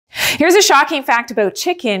Here's a shocking fact about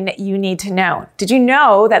chicken you need to know. Did you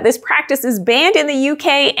know that this practice is banned in the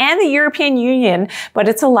UK and the European Union, but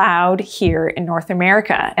it's allowed here in North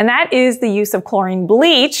America? And that is the use of chlorine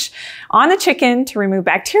bleach on the chicken to remove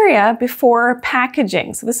bacteria before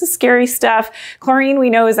packaging. So this is scary stuff. Chlorine, we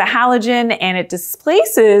know, is a halogen, and it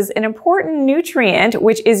displaces an important nutrient,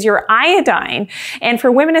 which is your iodine. And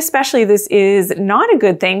for women especially, this is not a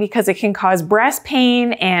good thing because it can cause breast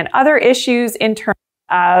pain and other issues in terms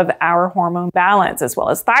of our hormone balance, as well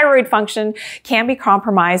as thyroid function can be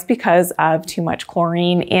compromised because of too much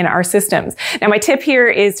chlorine in our systems. Now, my tip here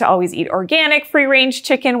is to always eat organic, free-range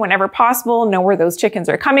chicken whenever possible. Know where those chickens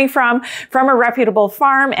are coming from a reputable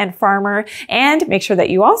farm and farmer, and make sure that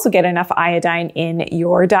you also get enough iodine in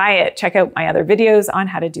your diet. Check out my other videos on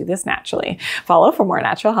how to do this naturally. Follow for more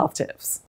natural health tips.